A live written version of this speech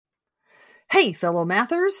Hey, fellow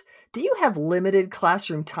mathers, do you have limited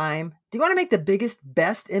classroom time? Do you want to make the biggest,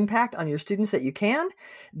 best impact on your students that you can?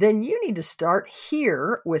 Then you need to start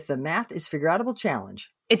here with the Math is Figureoutable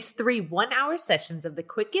Challenge. It's 3 one-hour sessions of the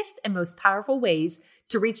quickest and most powerful ways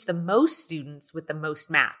to reach the most students with the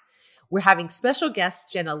most math. We're having special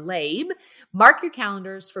guest Jenna Laib. Mark your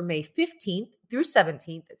calendars for May 15th through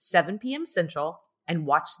 17th at 7 p.m. Central and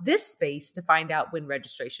watch this space to find out when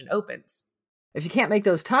registration opens. If you can't make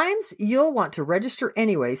those times, you'll want to register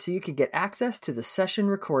anyway so you can get access to the session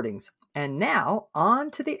recordings. And now, on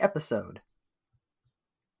to the episode.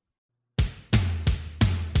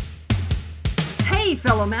 Hey,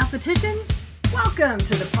 fellow mathematicians! Welcome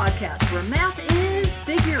to the podcast where math is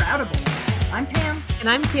figureoutable. I'm Pam. And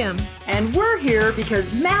I'm Kim. And we're here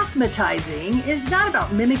because mathematizing is not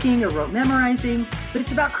about mimicking or rote memorizing, but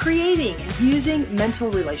it's about creating and using mental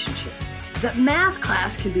relationships. That math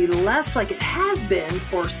class can be less like it has been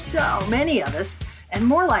for so many of us and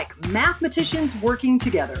more like mathematicians working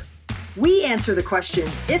together. We answer the question,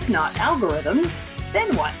 if not algorithms,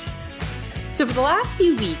 then what? So for the last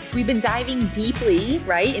few weeks, we've been diving deeply,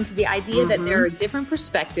 right, into the idea that there are different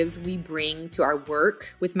perspectives we bring to our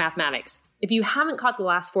work with mathematics. If you haven't caught the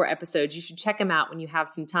last 4 episodes, you should check them out when you have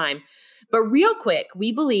some time. But real quick,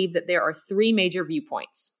 we believe that there are 3 major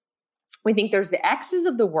viewpoints. We think there's the X's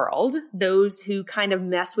of the world, those who kind of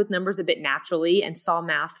mess with numbers a bit naturally and saw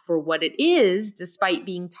math for what it is, despite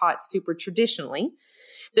being taught super traditionally.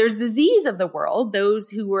 There's the Z's of the world, those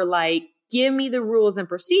who were like, give me the rules and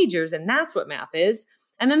procedures, and that's what math is.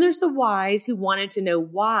 And then there's the Y's who wanted to know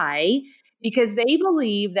why, because they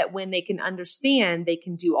believe that when they can understand, they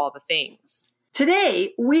can do all the things.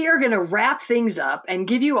 Today, we are going to wrap things up and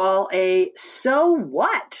give you all a so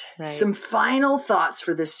what? Right. Some final thoughts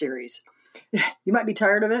for this series. You might be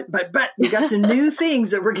tired of it, but we got some new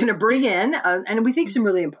things that we're going to bring in, and we think some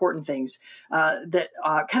really important things that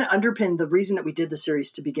kind of underpin the reason that we did the series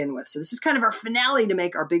to begin with. So this is kind of our finale to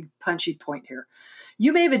make our big punchy point here.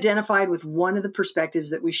 You may have identified with one of the perspectives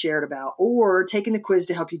that we shared about or taken the quiz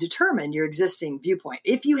to help you determine your existing viewpoint.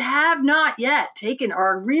 If you have not yet taken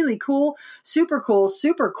our really cool, super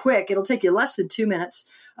quick, it'll take you less than 2 minutes,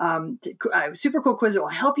 super cool quiz that will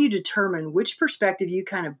help you determine which perspective you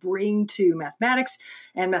kind of bring to mathematics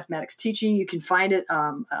and mathematics teaching. You can find it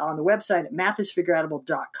on the website at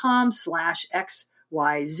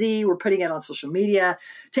mathisfigureoutable.com/XYZ. We're putting it on social media.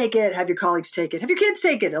 Take it, have your colleagues take it, have your kids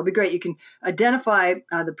take it. It'll be great. You can identify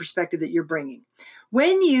the perspective that you're bringing.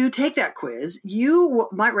 When you take that quiz, you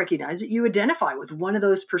might recognize that you identify with one of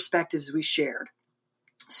those perspectives we shared.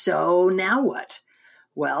 So now what?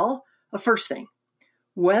 Well, the first thing,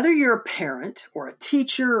 whether you're a parent or a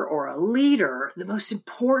teacher or a leader, the most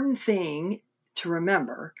important thing to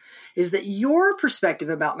remember is that your perspective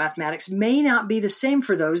about mathematics may not be the same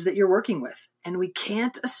for those that you're working with. And we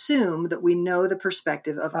can't assume that we know the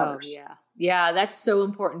perspective of others. Yeah, that's so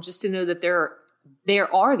important just to know that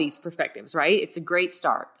there are these perspectives, right? It's a great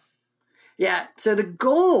start. Yeah. So the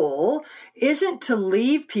goal isn't to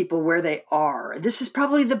leave people where they are. This is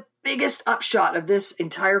probably the biggest upshot of this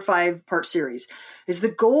entire 5-part series is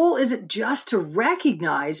the goal isn't just to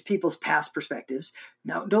recognize people's past perspectives.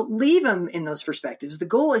 No, don't leave them in those perspectives. The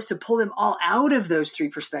goal is to pull them all out of those 3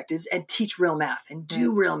 perspectives and teach real math and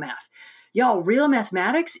do real math. Y'all, real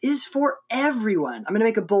mathematics is for everyone. I'm going to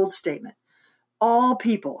make a bold statement. All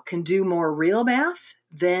people can do more real math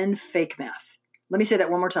than fake math. Let me say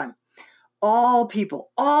that one more time. All people,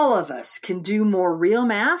 all of us can do more real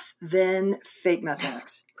math than fake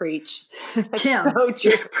mathematics. Preach. Kim, so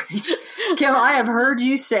true. Preach. Kim, I have heard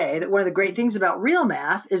you say that one of the great things about real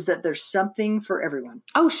math is that there's something for everyone.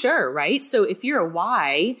 Oh, sure, right? So if you're a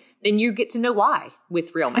Y, then you get to know why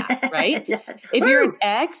with real math, right? Yeah. If you're an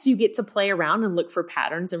X, you get to play around and look for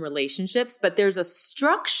patterns and relationships, but there's a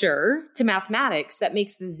structure to mathematics that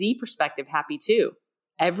makes the Z perspective happy too.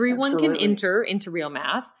 Everyone can enter into real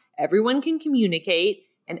math. Everyone can communicate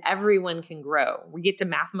and everyone can grow. We get to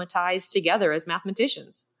mathematize together as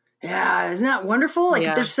mathematicians. Yeah, isn't that wonderful?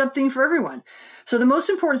 There's something for everyone. So the most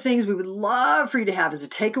important things we would love for you to have as a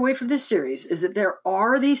takeaway from this series is that there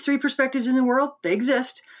are these 3 perspectives in the world. They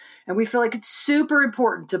exist. And we feel like it's super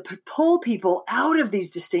important to pull people out of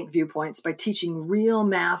these distinct viewpoints by teaching real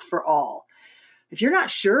math for all. If you're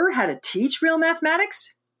not sure how to teach real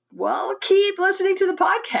mathematics, well, keep listening to the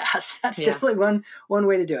podcast. That's definitely one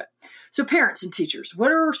way to do it. So parents and teachers,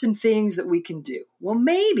 what are some things that we can do? Well,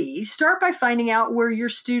 maybe start by finding out where your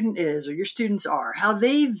student is or your students are, how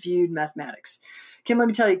they viewed mathematics. Kim, let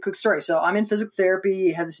me tell you a quick story. So I'm in physical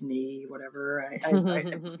therapy, had this knee, whatever. I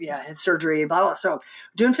had surgery, blah, blah. So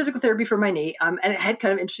doing physical therapy for my knee. And it had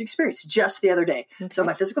kind of an interesting experience just the other day. Okay. So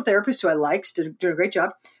my physical therapist, who I liked, did a great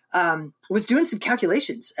job. Was doing some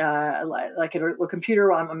calculations, like at a little computer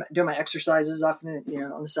while I'm doing my exercises off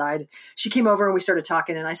on the side. She came over and we started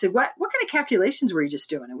talking, and I said, what kind of calculations were you just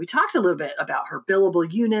doing? And we talked a little bit about her billable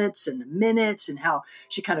units and the minutes and how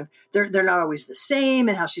she kind of, they're not always the same,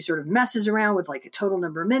 and how she sort of messes around with like a total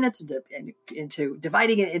number of minutes and into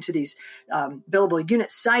dividing it into these billable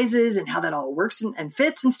unit sizes and how that all works and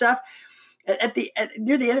fits and stuff.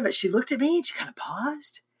 Near the end of it, she looked at me and she kind of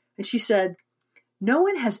paused and she said, "No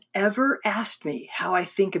one has ever asked me how I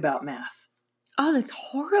think about math." Oh, that's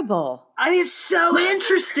horrible. It's so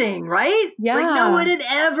interesting, right? Yeah. Like no one had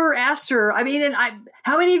ever asked her. I mean,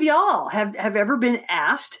 how many of y'all have ever been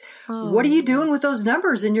asked, what are you doing with those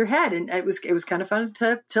numbers in your head? And it was kind of fun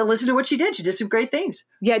to listen to what she did. She did some great things.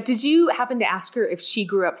 Yeah. Did you happen to ask her if she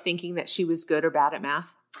grew up thinking that she was good or bad at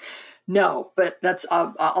math? No, but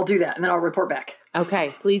I'll do that and then I'll report back.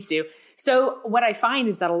 Okay, please do. So what I find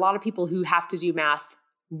is that a lot of people who have to do math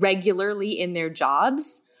regularly in their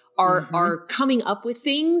jobs are coming up with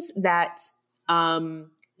things that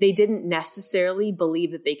they didn't necessarily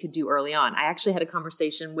believe that they could do early on. I actually had a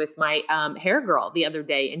conversation with my hair girl the other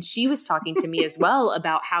day, and she was talking to me as well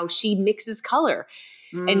about how she mixes color.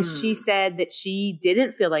 And she said that she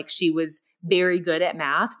didn't feel like she was very good at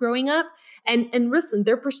math growing up. And listen,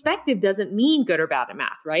 their perspective doesn't mean good or bad at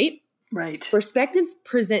math, right? Right. Perspectives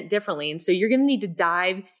present differently. And so you're going to need to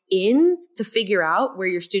dive in to figure out where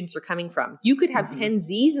your students are coming from. You could have 10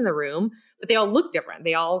 Zs in the room, but they all look different.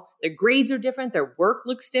 Their grades are different. Their work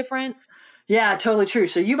looks different. Yeah, totally true.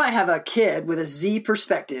 So you might have a kid with a Z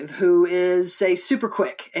perspective who is, say, super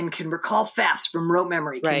quick and can recall fast from rote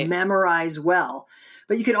memory, can memorize well.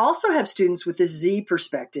 But you could also have students with this Z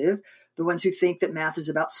perspective, the ones who think that math is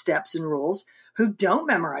about steps and rules, who don't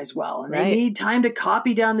memorize well. And they need time to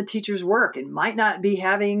copy down the teacher's work and might not be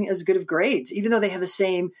having as good of grades, even though they have the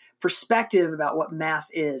same perspective about what math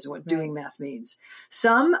is, what doing math means.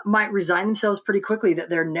 Some might resign themselves pretty quickly that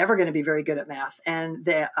they're never going to be very good at math. And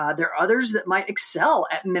there are others that might excel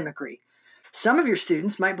at mimicry. Some of your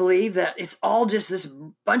students might believe that it's all just this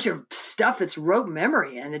bunch of stuff that's rote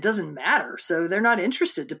memory and it doesn't matter. So they're not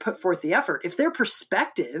interested to put forth the effort. If their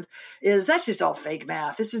perspective is that's just all fake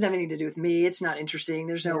math, this doesn't have anything to do with me, it's not interesting,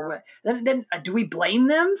 there's no way. Then do we blame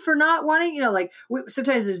them for not wanting?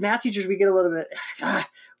 Sometimes as math teachers, we get a little bit,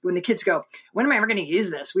 when the kids go, when am I ever going to use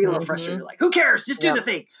this? We get a little frustrated, like, who cares? Just do the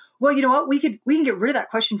thing. Well, you know what? We can get rid of that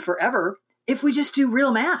question forever. If we just do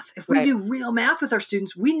real math, if we do real math with our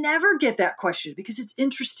students, we never get that question because it's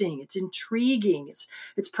interesting, it's intriguing,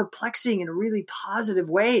 it's perplexing in a really positive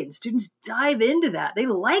way. And students dive into that. They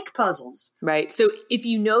like puzzles. Right. So if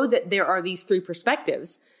you know that there are these three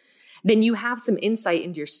perspectives, then you have some insight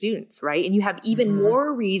into your students, right? And you have even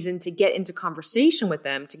more reason to get into conversation with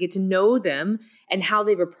them, to get to know them and how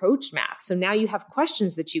they've approached math. So now you have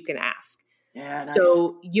questions that you can ask. Yeah, nice.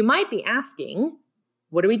 So you might be asking,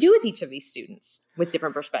 what do we do with each of these students with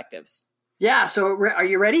different perspectives? Yeah. So are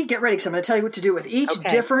you ready? Get ready because I'm going to tell you what to do with each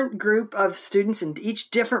different group of students and each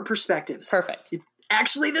different perspectives. Perfect. It's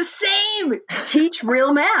actually the same. Teach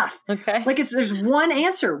real math. Okay. Like there's one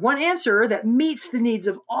answer that meets the needs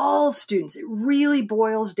of all students. It really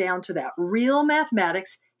boils down to that. Real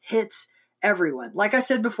mathematics hits everyone. Like I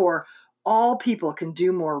said before, all people can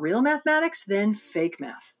do more real mathematics than fake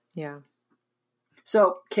math. Yeah.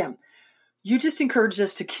 So, Kim, you just encouraged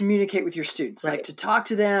us to communicate with your students, like to talk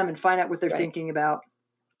to them and find out what they're thinking about.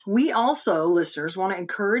 We also, listeners, want to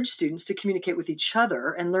encourage students to communicate with each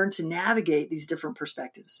other and learn to navigate these different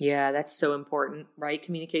perspectives. Yeah, that's so important, right?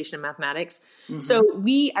 Communication in mathematics. So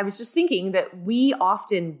I was just thinking that we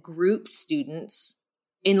often group students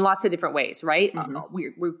in lots of different ways, right?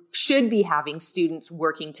 We should be having students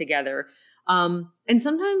working together. And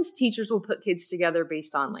sometimes teachers will put kids together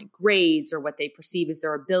based on like grades or what they perceive as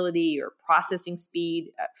their ability or processing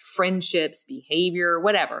speed, friendships, behavior,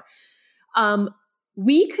 whatever.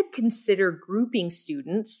 We could consider grouping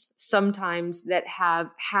students sometimes that have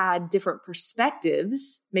had different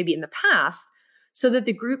perspectives, maybe in the past, so that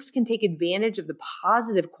the groups can take advantage of the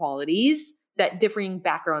positive qualities that differing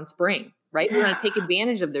backgrounds bring, right? We want to take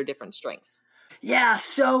advantage of their different strengths. Yeah,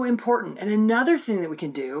 so important. And another thing that we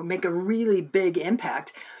can do, make a really big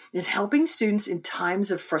impact, is helping students in times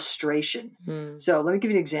of frustration. So let me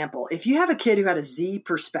give you an example. If you have a kid who had a Z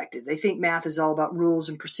perspective, they think math is all about rules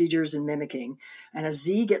and procedures and mimicking, and a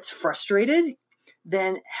Z gets frustrated,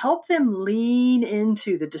 then help them lean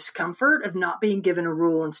into the discomfort of not being given a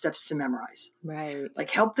rule and steps to memorize. Right.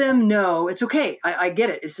 Like help them know it's okay. I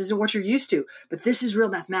get it. This isn't what you're used to, but this is real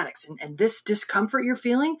mathematics. And this discomfort you're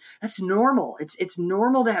feeling, that's normal. It's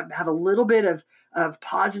normal to have a little bit of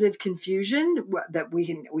positive confusion that we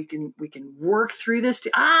can work through this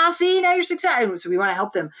see, now you're excited. So we want to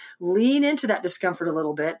help them lean into that discomfort a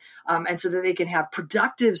little bit. And so that they can have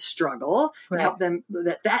productive struggle and help them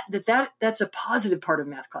that's a positive part of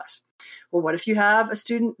math class. Well, what if you have a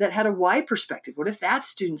student that had a Y perspective? What if that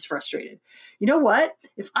student's frustrated? You know what?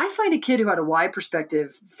 If I find a kid who had a Y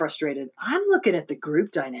perspective frustrated, I'm looking at the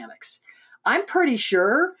group dynamics. I'm pretty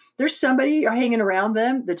sure there's somebody hanging around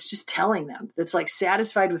them that's just telling them, that's like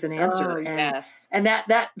satisfied with an answer. And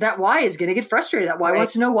that Y is going to get frustrated. That Y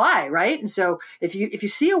wants to know why, right? And so if you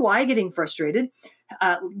see a Y getting frustrated,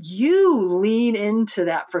 you lean into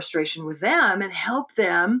that frustration with them and help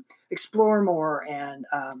them explore more and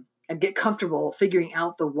get comfortable figuring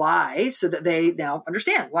out the why so that they now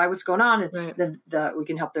understand why what's going on, and then we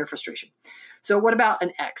can help their frustration. So what about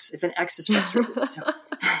an X? If an X is frustrated, so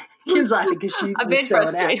Kim's laughing because she was so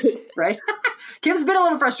an X, right? Kim's been a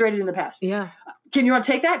little frustrated in the past. Yeah. Kim, you want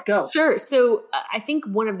to take that? Go. Sure. So I think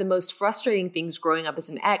one of the most frustrating things growing up as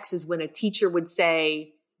an X is when a teacher would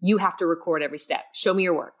say, you have to record every step. Show me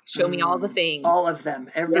your work. Show me all the things. All of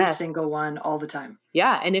them. Every single one, all the time.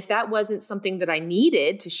 Yeah. And if that wasn't something that I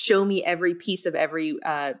needed to show me every piece of every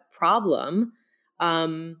problem,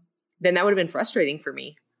 then that would have been frustrating for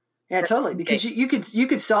me. Yeah, totally. Because you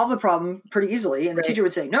could solve the problem pretty easily, and the teacher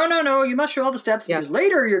would say, "No, you must show all the steps because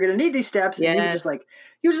later you're going to need these steps." And you would just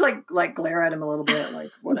like glare at him a little bit,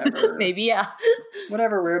 like whatever. Maybe,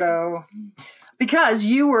 whatever, weirdo. Because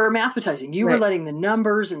you were mathematizing, you were letting the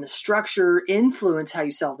numbers and the structure influence how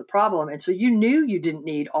you solve the problem, and so you knew you didn't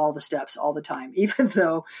need all the steps all the time, even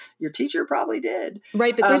though your teacher probably did.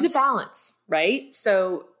 Right, but there's a balance, right?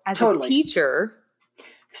 So as a teacher.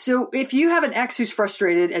 So if you have an X who's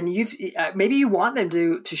frustrated and maybe you want them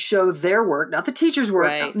to show their work, not the teacher's work,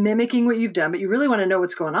 not mimicking what you've done, but you really want to know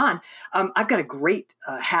what's going on. I've got a great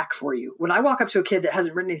hack for you. When I walk up to a kid that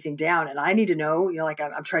hasn't written anything down and I need to know, like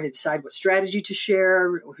I'm trying to decide what strategy to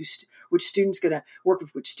share, which student's going to work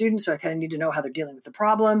with which student. So I kind of need to know how they're dealing with the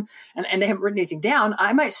problem, and they haven't written anything down.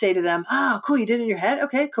 I might say to them, "Oh, cool. You did it in your head.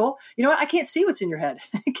 Okay, cool. You know what? I can't see what's in your head.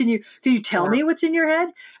 Can you tell me what's in your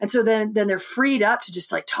head?" And so then they're freed up to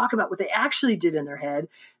just talk about what they actually did in their head,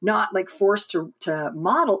 not forced to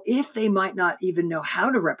model if they might not even know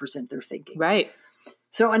how to represent their thinking. Right.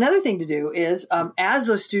 So another thing to do is as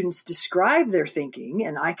those students describe their thinking,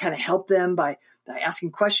 and I kind of help them by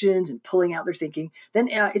asking questions and pulling out their thinking, then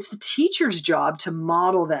it's the teacher's job to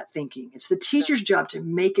model that thinking. It's the teacher's job to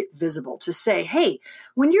make it visible, to say, hey,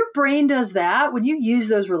 when your brain does that, when you use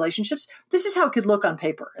those relationships, this is how it could look on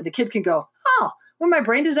paper. And the kid can go, oh, when my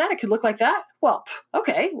brain does that, it could look like that. Well,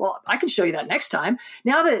 okay. Well, I can show you that next time.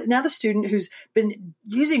 Now the student who's been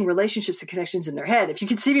using relationships and connections in their head, if you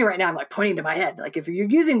can see me right now, I'm pointing to my head. If you're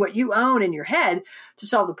using what you own in your head to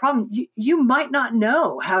solve the problem, you might not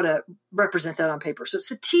know how to represent that on paper. So it's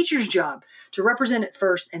the teacher's job to represent it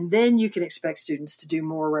first, and then you can expect students to do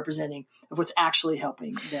more representing of what's actually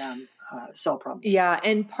helping them solve problems. Yeah.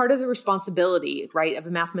 And part of the responsibility, right, of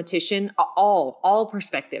a mathematician, all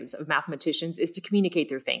perspectives of mathematicians is to communicate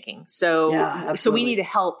their thinking. So, so we need to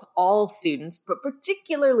help all students, but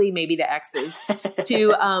particularly maybe the X's to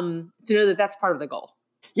know that that's part of the goal.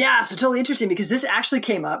 Yeah, so totally interesting because this actually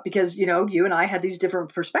came up because, you and I had these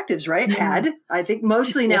different perspectives, right? I think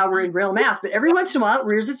mostly now we're in real math, but every once in a while it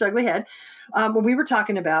rears its ugly head. When we were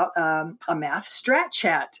talking about a Math Strat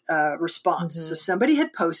Chat response. So somebody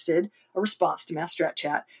had posted a response to Math Strat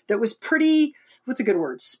Chat that was pretty, what's a good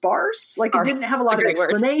word? Sparse? It didn't have a lot of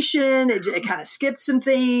explanation. It kind of skipped some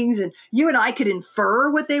things, and you and I could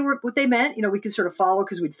infer what they meant. We could sort of follow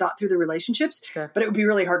because we'd thought through the relationships, but it would be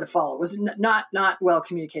really hard to follow. It was not well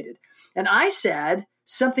communicated. And I said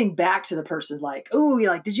something back to the person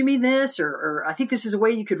did you mean this? Or I think this is a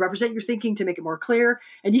way you could represent your thinking to make it more clear.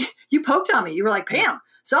 And you poked on me. You were like, Pam,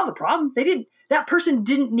 solve the problem. That person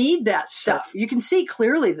didn't need that stuff. You can see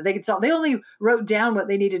clearly that they could solve. They only wrote down what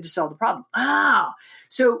they needed to solve the problem.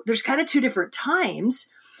 So there's kind of two different times.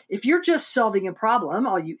 If you're just solving a problem,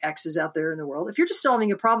 all you X's out there in the world, if you're just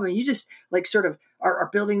solving a problem and you just sort of are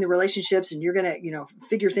building the relationships and you're going to,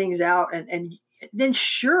 figure things out and then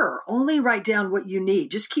sure, only write down what you need.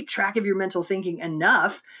 Just keep track of your mental thinking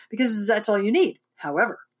enough because that's all you need.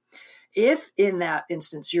 However, If in that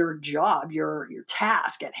instance, your job, your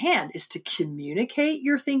task at hand is to communicate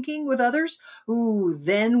your thinking with others,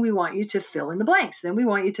 then we want you to fill in the blanks. Then we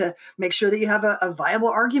want you to make sure that you have a viable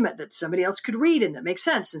argument that somebody else could read and that makes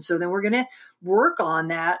sense. And so then we're going to work on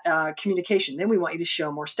that communication. Then we want you to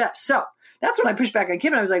show more steps. So that's when I pushed back on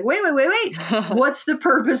Kim and I was like, wait. What's the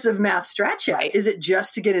purpose of Math Strat Chat? Right. Is it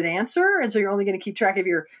just to get an answer? And so you're only going to keep track of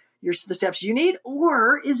the steps you need?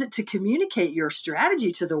 Or is it to communicate your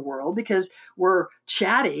strategy to the world because we're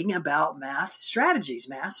chatting about math strategies,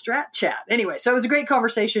 Math Strat Chat? Anyway, so it was a great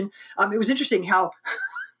conversation. It was interesting how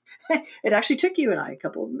it actually took you and I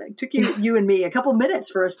you and me a couple minutes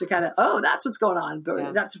for us to kind of, that's what's going on.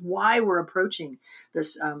 But that's why we're approaching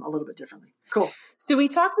this a little bit differently. Cool. So we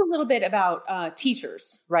talked a little bit about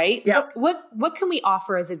teachers, right? Yeah. What can we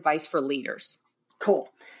offer as advice for leaders? Cool.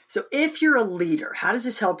 So if you're a leader, how does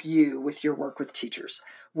this help you with your work with teachers?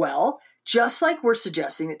 Well, just like we're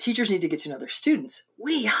suggesting that teachers need to get to know their students,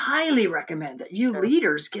 we highly recommend that you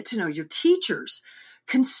leaders get to know your teachers.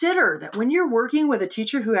 Consider that when you're working with a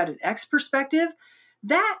teacher who had an X perspective,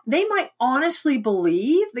 that they might honestly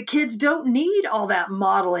believe the kids don't need all that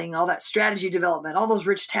modeling, all that strategy development, all those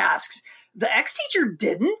rich tasks. The X teacher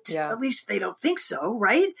didn't. At least they don't think so,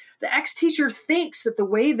 right? The X teacher thinks that the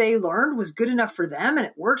way they learned was good enough for them and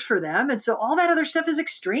it worked for them. And so all that other stuff is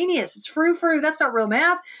extraneous. It's frou-frou. That's not real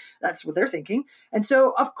math. That's what they're thinking. And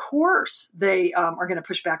so, of course, they are going to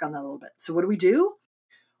push back on that a little bit. So what do?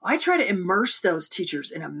 I try to immerse those teachers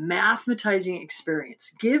in a mathematizing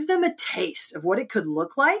experience, give them a taste of what it could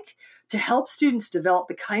look like to help students develop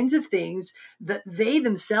the kinds of things that they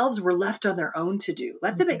themselves were left on their own to do.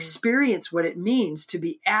 Let them experience what it means to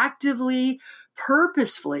be actively,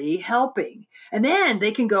 purposefully helping. And then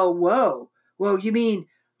they can go, whoa, you mean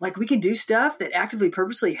like we can do stuff that actively,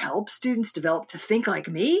 purposely helps students develop to think like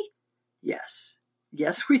me?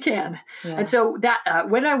 Yes, we can. Yeah. And so that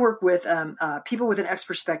when I work with people with an X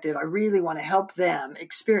perspective, I really want to help them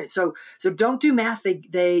experience. So don't do math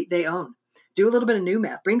they own. Do a little bit of new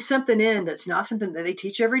math. Bring something in that's not something that they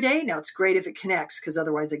teach every day. Now, it's great if it connects because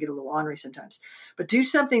otherwise they get a little ornery sometimes. But do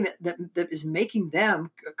something that is making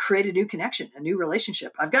them create a new connection, a new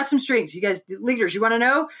relationship. I've got some strings. You guys, leaders, you want to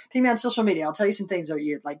know? Ping me on social media. I'll tell you some things that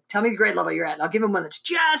you like. Tell me the grade level you're at. And I'll give them one that's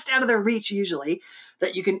just out of their reach usually,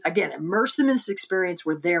 that you can, again, immerse them in this experience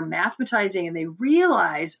where they're mathematizing and they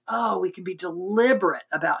realize, we can be deliberate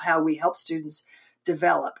about how we help students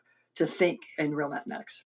develop to think in real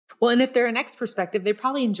mathematics. Well, and if they're an X perspective, they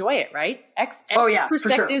probably enjoy it, right? X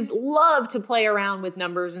perspectives love to play around with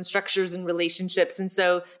numbers and structures and relationships. And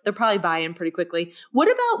so they'll probably buy in pretty quickly. What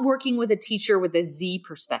about working with a teacher with a Z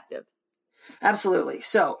perspective? Absolutely.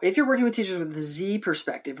 So if you're working with teachers with the Z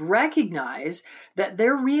perspective, recognize that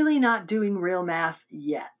they're really not doing real math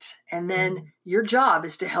yet. And then your job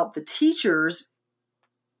is to help the teachers.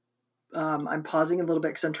 I'm pausing a little bit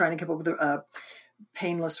because I'm trying to come up with a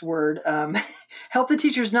painless word. Help the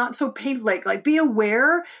teachers not so painful, like be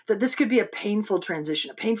aware that this could be a painful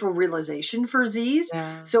transition, a painful realization for Zs.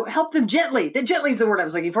 Yeah. So help them gently. Gently is the word I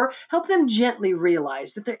was looking for. Help them gently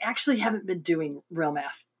realize that they actually haven't been doing real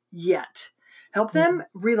math yet. Help them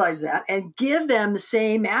realize that and give them the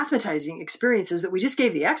same mathematizing experiences that we just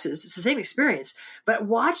gave the X's. It's the same experience, but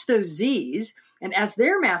watch those Zs. And as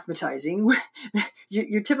they're mathematizing,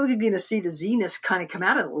 you're typically going to see the Z-ness kind of come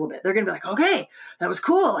out of it a little bit. They're going to be like, okay, that was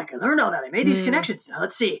cool. Like I learned all that. I made these connections. Now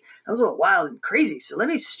let's see. That was a little wild and crazy. So let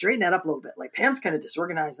me straighten that up a little bit. Like Pam's kind of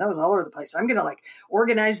disorganized. That was all over the place. I'm going to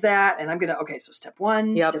organize that. And I'm going to, so step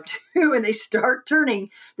 1, step 2, and they start turning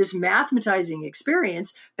this mathematizing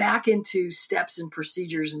experience back into steps and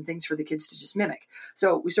procedures and things for the kids to just mimic.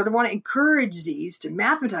 So we sort of want to encourage Zs to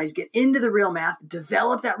mathematize, get into the real math,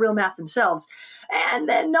 develop that real math themselves, and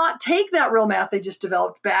then not take that real math they just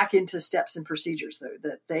developed back into steps and procedures, though,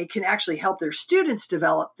 that they can actually help their students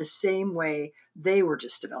develop the same way they were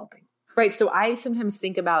just developing. Right. So I sometimes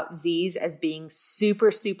think about Zs as being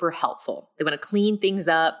super, super helpful. They want to clean things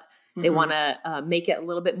up. They want to make it a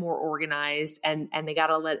little bit more organized, and they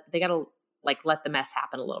gotta let the mess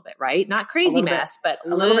happen a little bit, right? Not crazy mess, but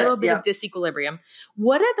a little bit of disequilibrium.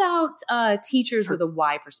 What about teachers with a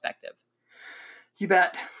Y perspective? You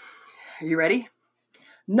bet. Are you ready?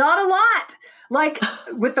 Not a lot. Like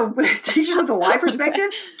with teachers with a Y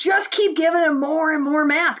perspective, just keep giving them more and more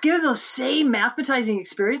math. Give them those same mathematizing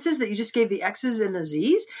experiences that you just gave the X's and the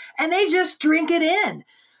Z's, and they just drink it in.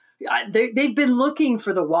 they've been looking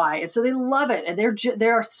for the why, and so they love it, and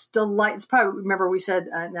they're still it's probably, remember we said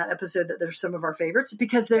in that episode that they're some of our favorites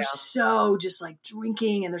because they're so just like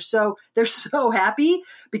drinking, and they're so happy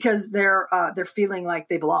because they're feeling like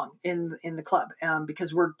they belong in the club,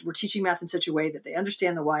 because we're teaching math in such a way that they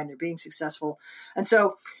understand the why and they're being successful. And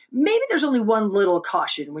so maybe there's only one little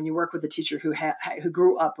caution when you work with a teacher who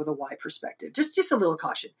grew up with a why perspective. Just a little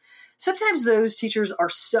caution. Sometimes those teachers are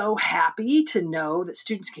so happy to know that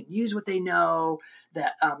students can use what they know,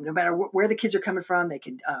 that no matter where the kids are coming from, they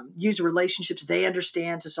can use relationships they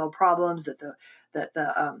understand to solve problems, that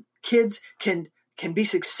the kids can be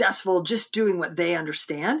successful just doing what they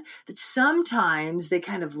understand, that sometimes they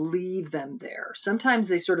kind of leave them there. Sometimes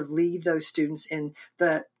they sort of leave those students in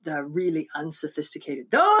the really unsophisticated,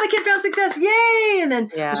 the kid found success, yay! And then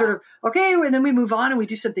we're sort of, okay, and then we move on and we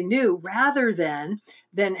do something new, rather than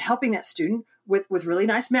helping that student with really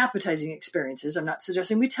nice mathematizing experiences. I'm not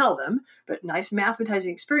suggesting we tell them, but nice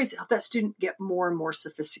mathematizing experience to help that student get more and more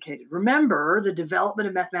sophisticated. Remember the development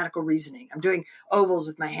of mathematical reasoning. I'm doing ovals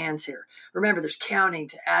with my hands here. Remember, there's counting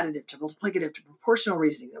to additive to multiplicative to proportional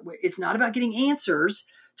reasoning. It's not about getting answers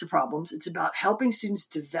to problems. It's about helping students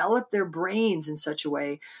develop their brains in such a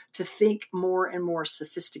way to think more and more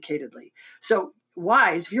sophisticatedly. So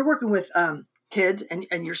wise, if you're working with kids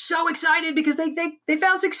and you're so excited because they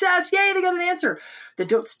found success, yay, they got an answer, then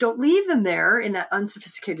don't leave them there in that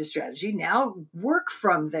unsophisticated strategy. Now work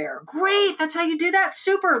from there. Great, that's how you do that.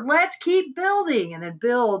 Super, let's keep building, and then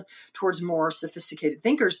build towards more sophisticated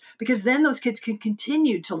thinkers, because then those kids can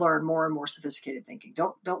continue to learn more and more sophisticated thinking.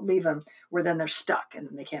 Don't leave them where then they're stuck and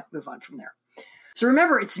then they can't move on from there. So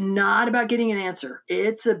remember, it's not about getting an answer.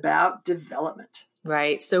 It's about development.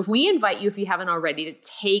 Right. So if we invite you, if you haven't already, to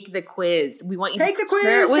take the quiz, we want you to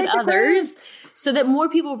share it with others so that more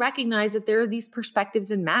people recognize that there are these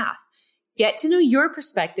perspectives in math. Get to know your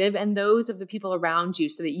perspective and those of the people around you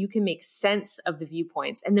so that you can make sense of the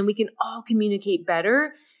viewpoints. And then we can all communicate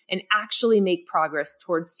better and actually make progress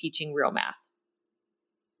towards teaching real math.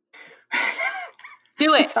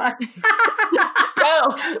 Do it. Go,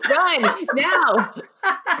 run, now.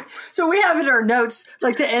 So we have in our notes,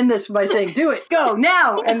 like, to end this by saying, do it, go,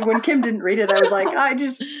 now. And when Kim didn't read it, I was like, I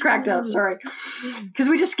just cracked up, sorry. Because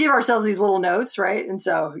we just give ourselves these little notes, right? And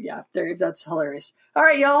so, yeah, that's hilarious. All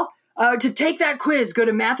right, y'all. To take that quiz, go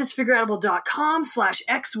to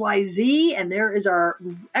mathisfigureoutable.com/XYZ, and there is our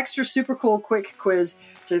extra super cool quick quiz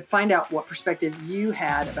to find out what perspective you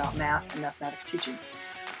had about math and mathematics teaching.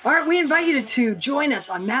 All right, we invite you to join us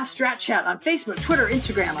on Math Strat Chat on Facebook, Twitter,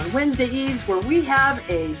 Instagram on Wednesday eves, where we have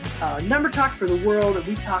a number talk for the world, and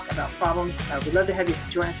we talk about problems. We'd love to have you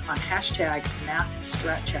join us on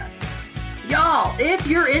 #MathStratChat. Y'all, if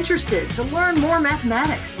you're interested to learn more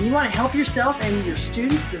mathematics and you want to help yourself and your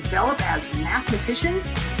students develop as mathematicians,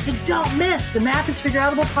 then don't miss the Math is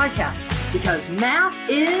Figureoutable podcast, because math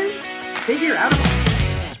is figureoutable.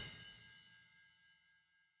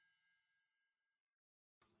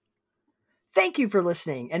 Thank you for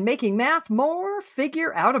listening and making math more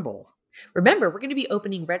figureoutable. Remember, we're going to be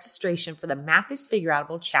opening registration for the Math is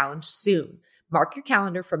Figureoutable Challenge soon. Mark your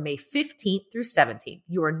calendar from May 15th through 17th.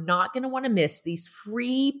 You are not going to want to miss these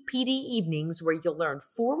free PD evenings where you'll learn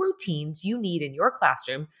 4 routines you need in your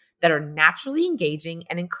classroom that are naturally engaging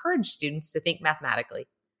and encourage students to think mathematically.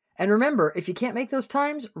 And remember, if you can't make those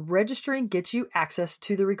times, registering gets you access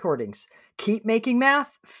to the recordings. Keep making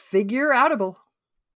math figureoutable.